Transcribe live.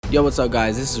Yo, what's up,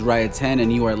 guys? This is Riot 10,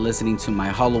 and you are listening to my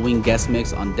Halloween guest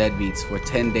mix on Dead Beats for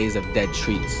 10 days of dead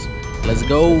treats. Let's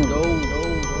go!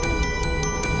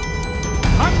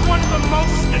 I'm one of the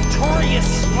most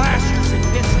notorious slashers in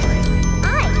history.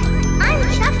 I'm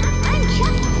Chucky. I'm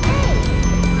Chucky.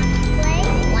 Hey,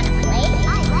 wanna play?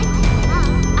 I like to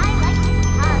hug.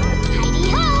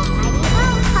 Heidi ho,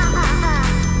 ha ha ha.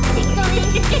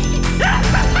 Tickling. Heidi ho.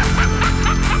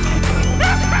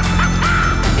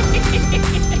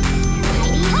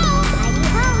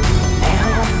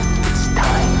 Now it's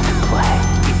time to play.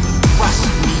 Trust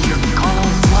me, you're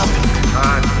gonna love it.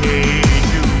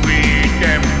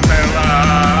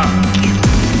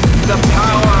 The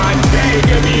power I beg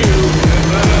of you.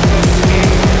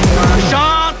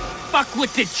 Don't fuck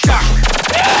with the Chuck.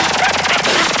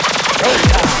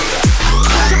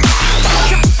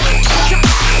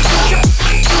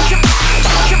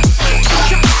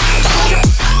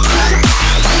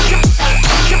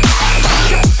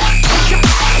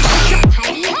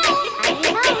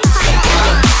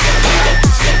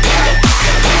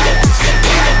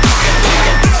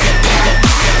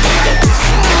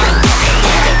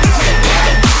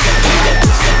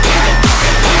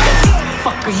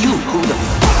 Fuck are you? Who the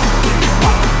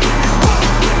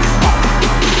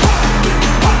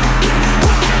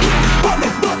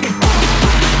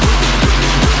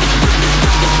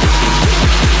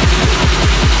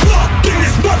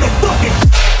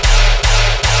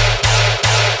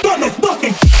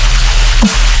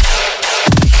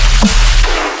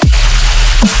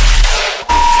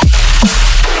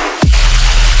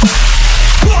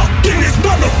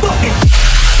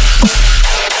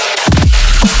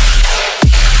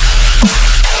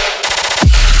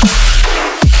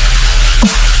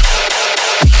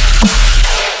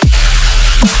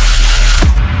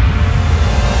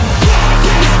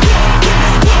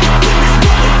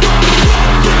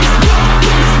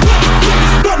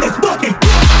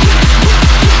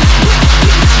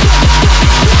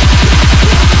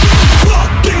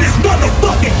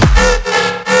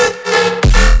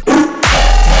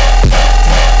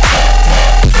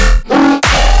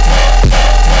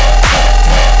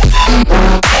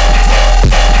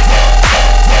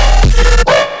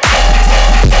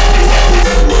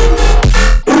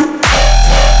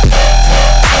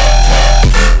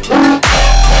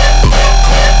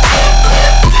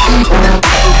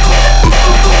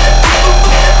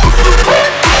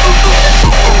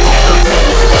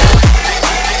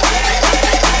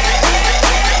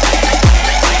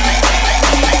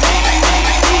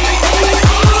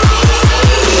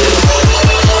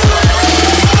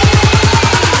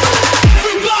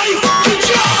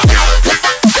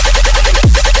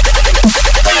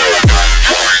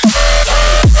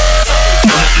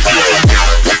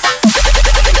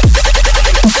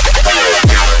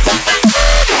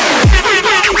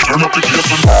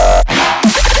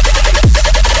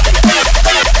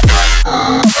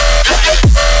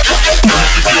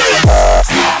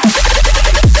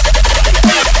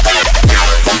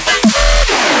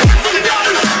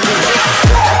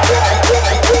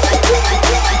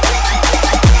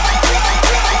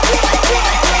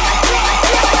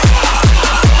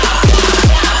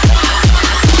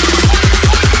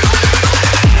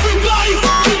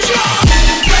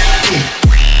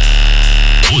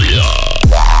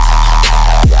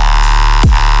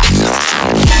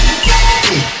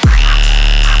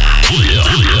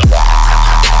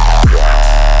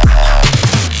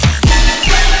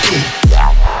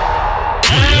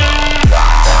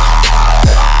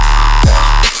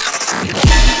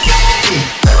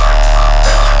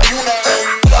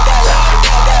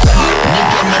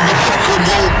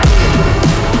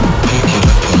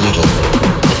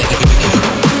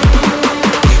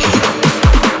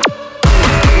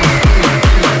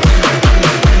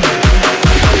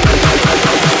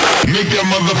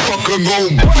motherfucker go.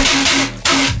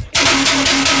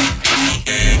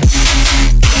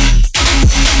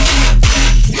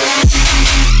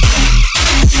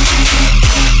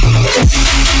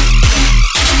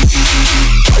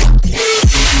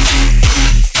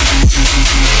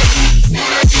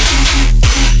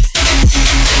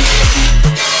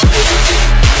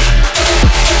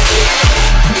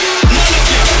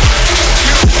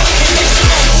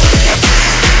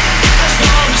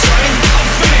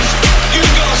 You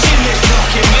guys in this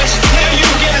fucking mess. Now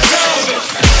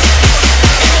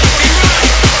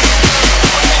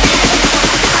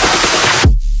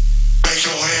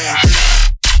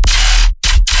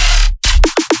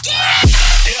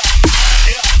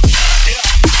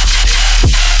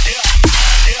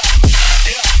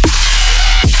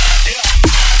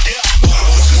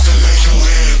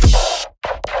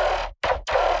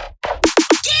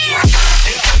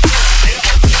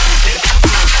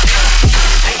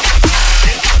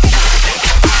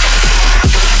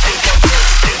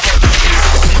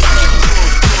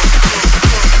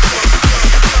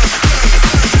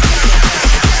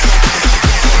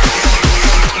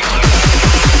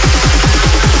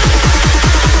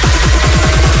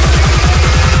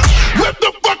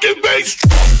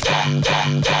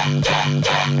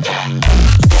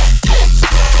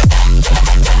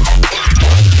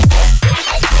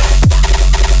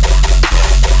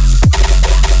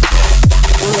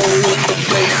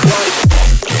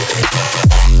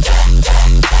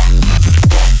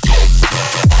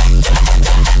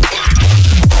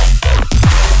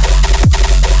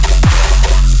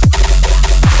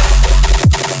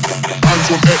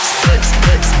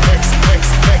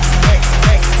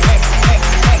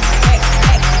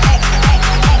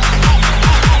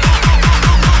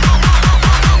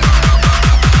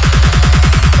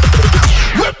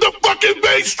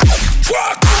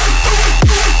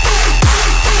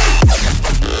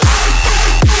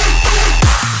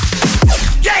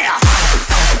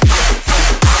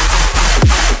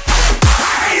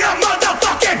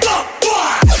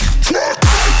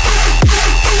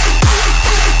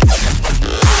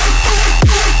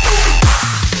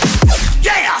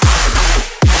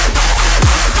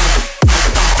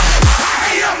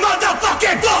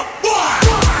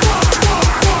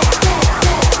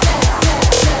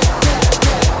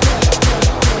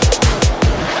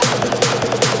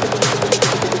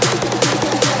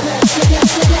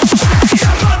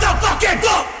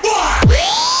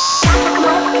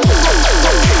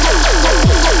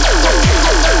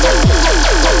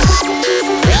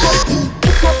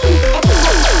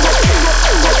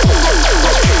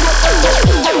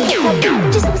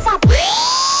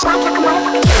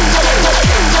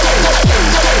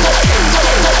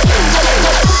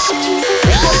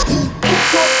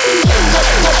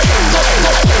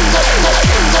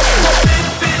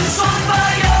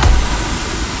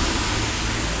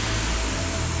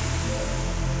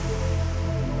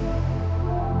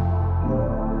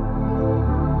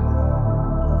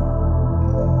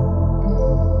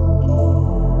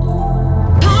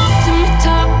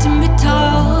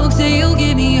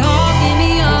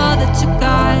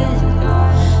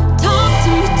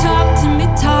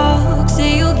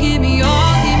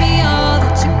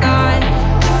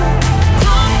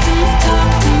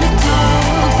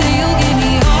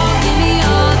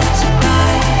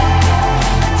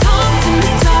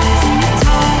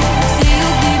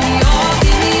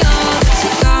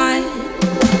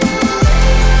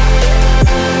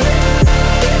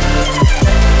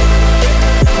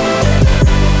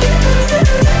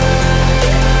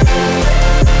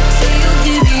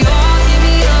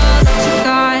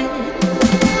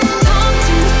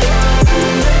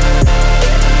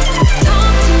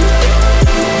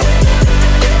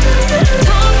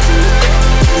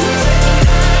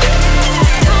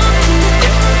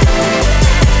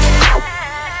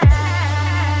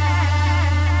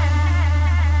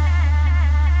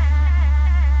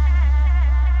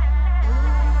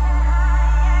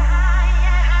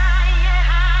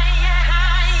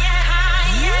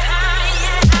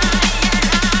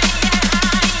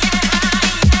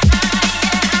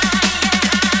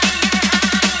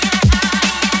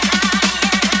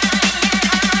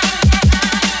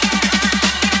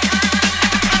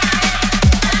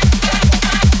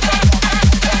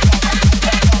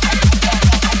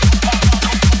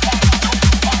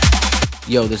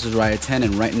Yo, this is Riot 10,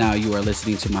 and right now you are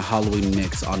listening to my Halloween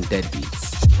mix on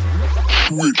Deadbeats.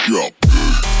 Switch up.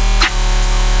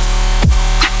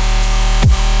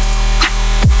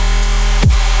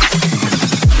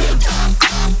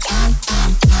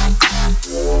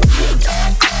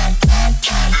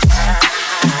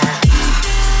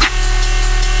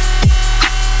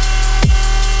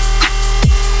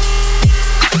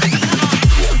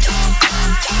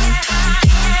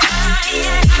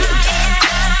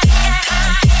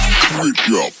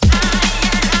 Switch up.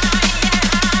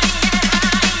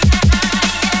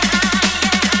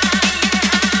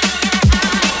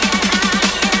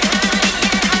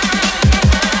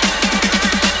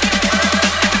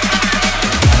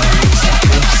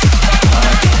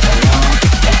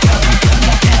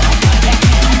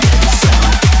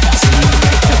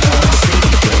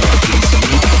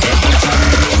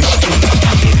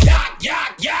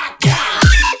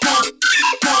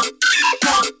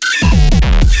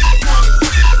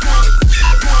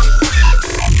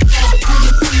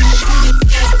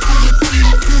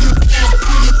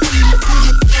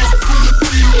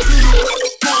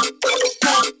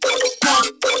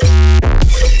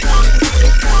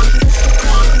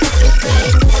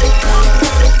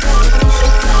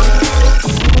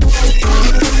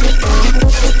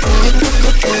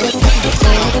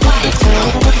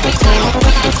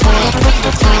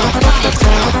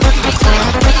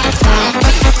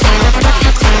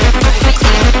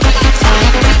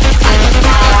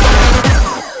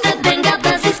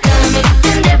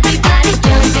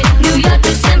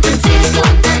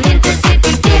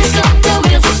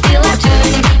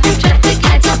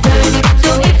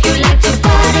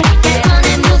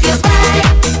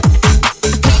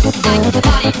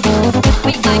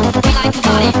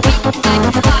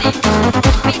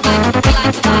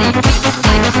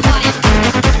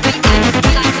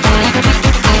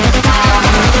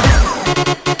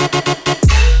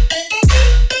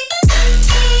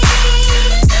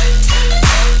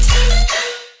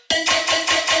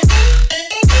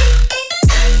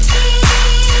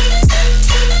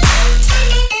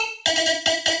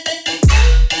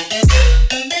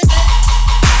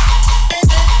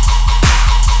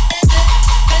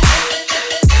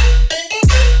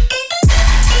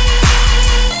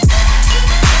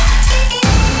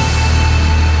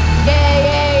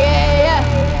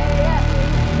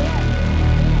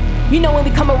 You know when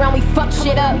we come around, we fuck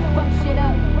shit up.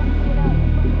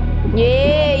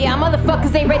 Yeah,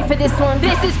 motherfuckers ain't ready for this one.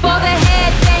 This is for the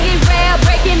head banging, rail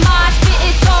breaking, mosh,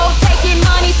 spitting, soul taking,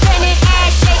 money spending,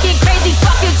 ass shaking, crazy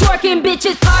fucking twerking,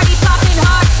 bitches party popping,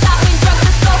 hard stopping, drugs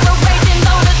are sober, raging,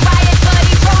 loners, riot,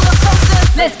 buddy, roller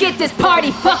coasters. Let's get this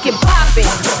party fucking popping.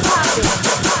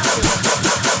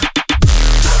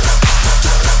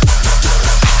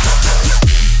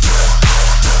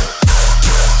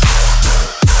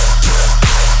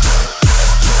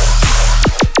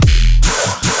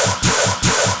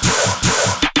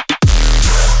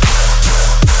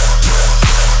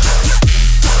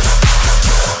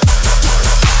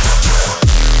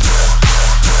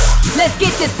 Let's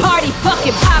get this party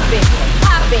fucking poppin',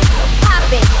 poppin',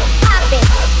 poppin', poppin',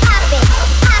 poppin',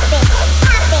 poppin',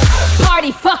 poppin'.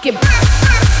 Party fucking.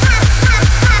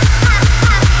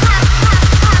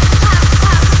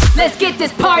 Let's get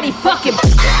this party fucking.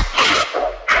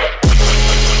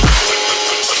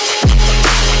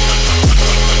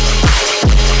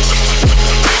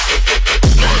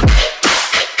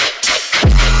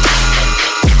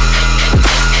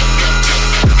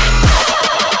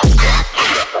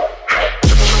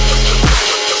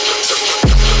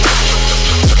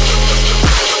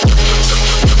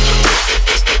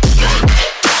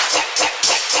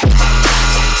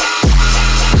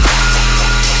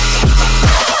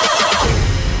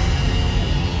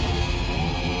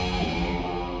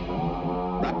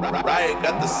 Riot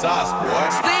got the sauce, boy.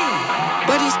 Steve,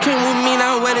 buddies came with me,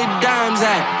 now where the dimes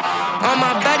at? All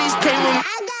my buddies came with me.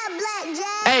 I got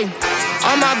blackjack. Hey,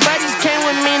 all my buddies came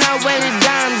with me, now where the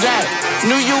dimes at?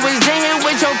 Knew you was in here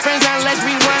with your friends, now let's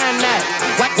rewind that.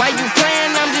 Why you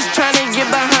playing? I'm just trying to get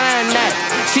behind that.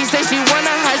 She said she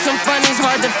wanna have some fun, it's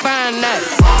hard to find that.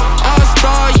 All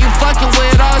star, you fucking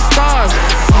with all stars.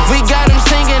 We got them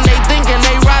singing, they thinking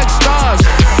they rock stars.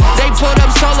 They put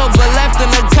up solo but left in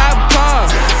the cop car.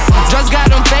 Just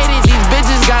got them faded, these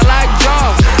bitches got locked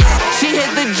jaw. She hit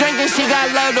the drink and she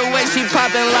got love the way she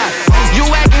poppin' lock. You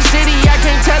actin' shitty, I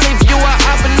can't tell if you a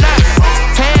op or not.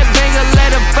 Headbanger,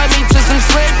 let her fuck me to some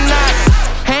Slipknot.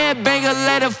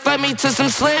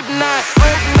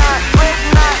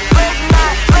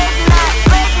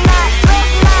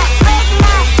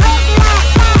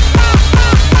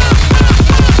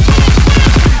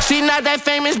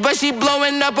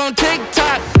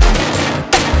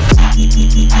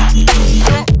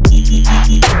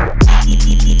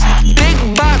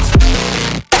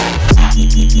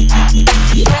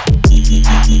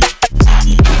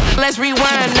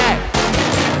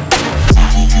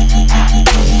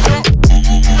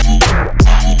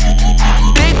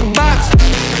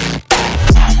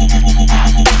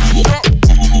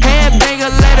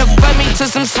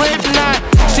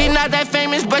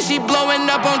 she blowing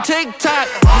up on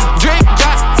TikTok. Drip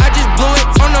drop, I just blew it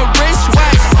on the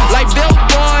wristwatch. Like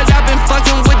Billboard, I've been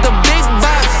fucking with the big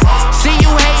box. See you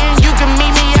hating, you can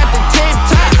meet me at the tip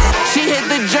top. She hit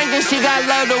the drink and she got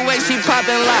love the way she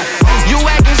poppin' lock. You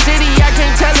actin' shitty, I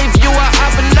can't tell if you are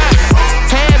up or not.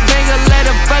 Headbanger, let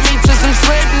her fuck me to some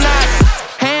Slipknot.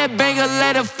 Headbanger,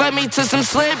 let her fuck me to some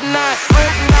Slipknot.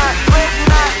 Slipknot,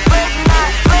 Slipknot,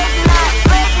 Slipknot, Slipknot,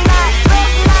 Slipknot,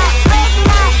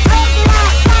 Slipknot, Slipknot.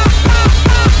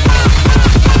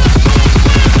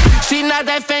 She not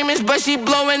that famous, but she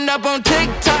blowing up on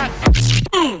TikTok.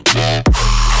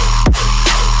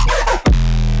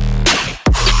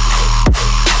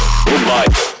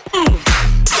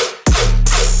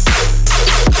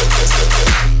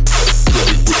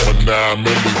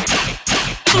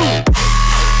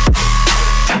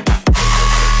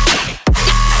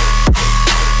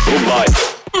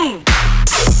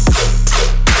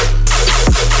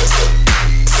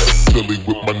 Silly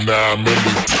with my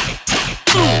 9mm.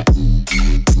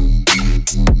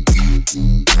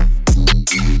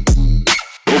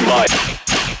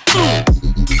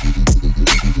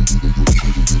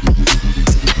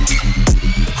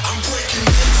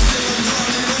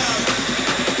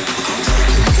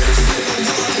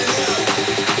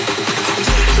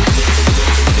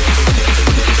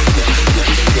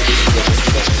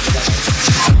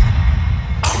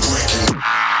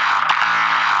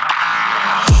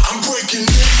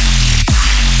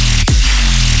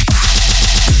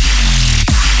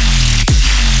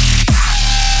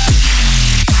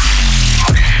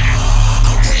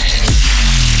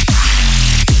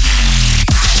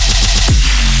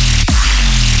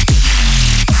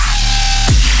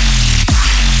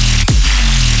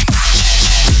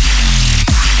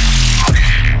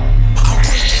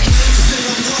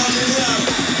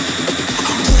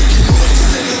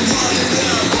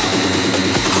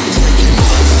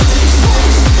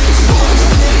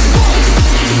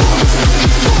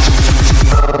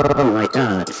 Oh my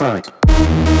god, fuck.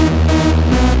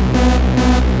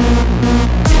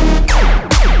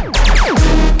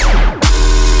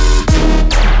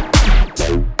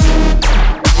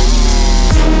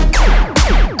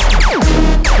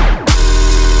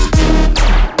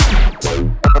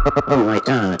 Oh my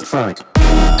god, fuck.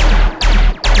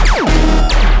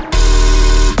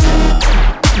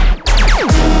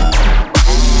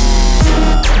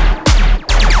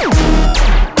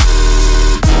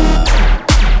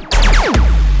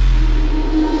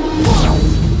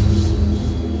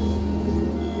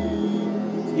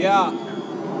 Yeah,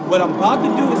 what I'm about to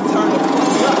do is turn the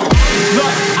fuck up.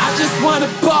 Look, I just wanna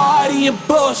party and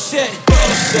bullshit.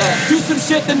 Do some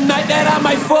shit tonight that I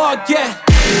might forget.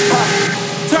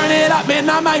 Turn it up, man,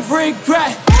 I might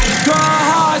regret. Go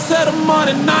hard till the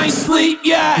morning, I ain't sleep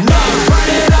yet. Look, run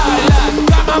it up, look,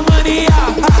 got my money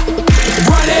out.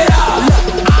 Run it up, look,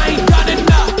 I ain't done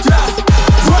enough.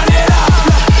 Run it up,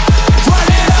 look, run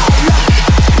it up, look,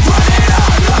 run it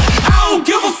up, look. I don't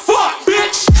give a fuck,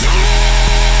 bitch.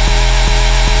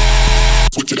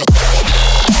 Switch it up.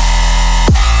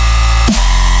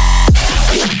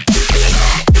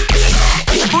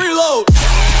 Reload.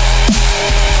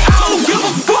 I don't give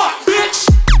a fuck, bitch.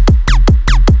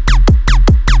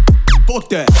 Fuck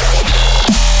that.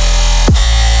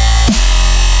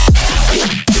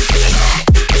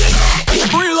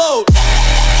 Reload.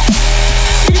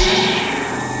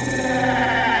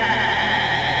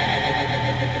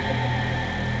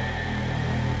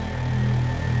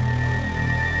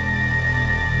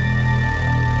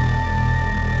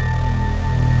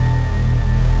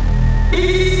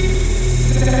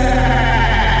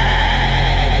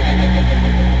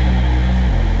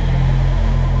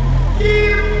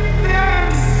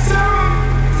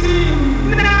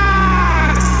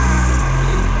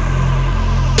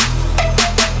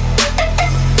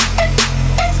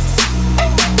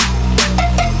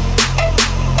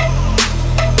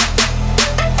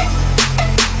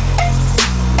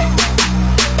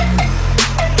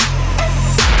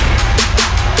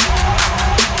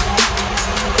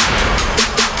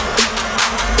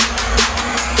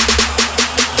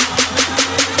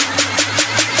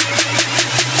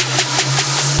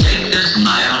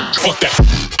 Fuck that.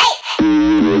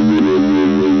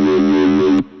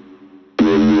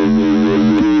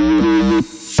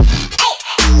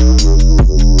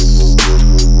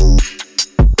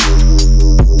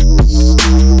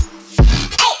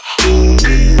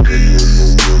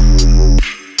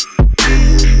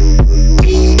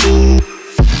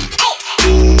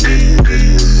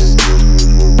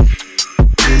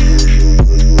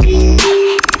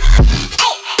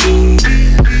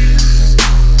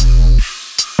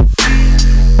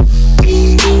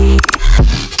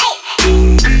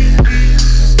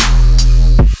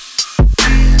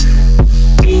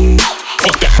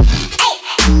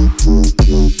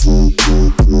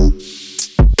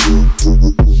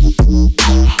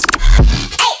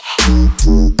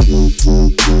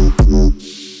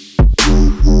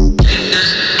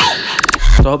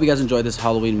 I hope you guys enjoyed this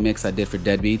Halloween mix I did for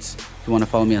Deadbeats. If you want to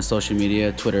follow me on social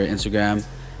media, Twitter, Instagram,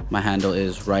 my handle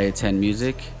is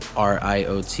Riot10Music,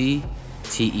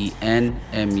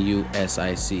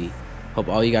 RIOT10MUSIC. Hope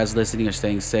all you guys listening are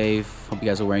staying safe. Hope you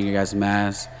guys are wearing your guys'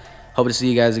 masks. Hope to see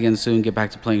you guys again soon. Get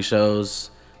back to playing shows.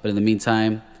 But in the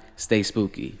meantime, stay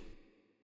spooky.